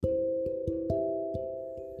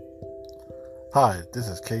Hi, this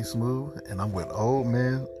is K Smooth, and I'm with Old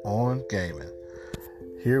Men on Gaming.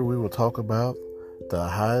 Here we will talk about the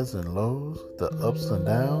highs and lows, the ups and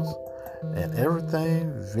downs, and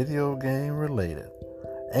everything video game related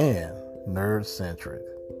and nerd centric.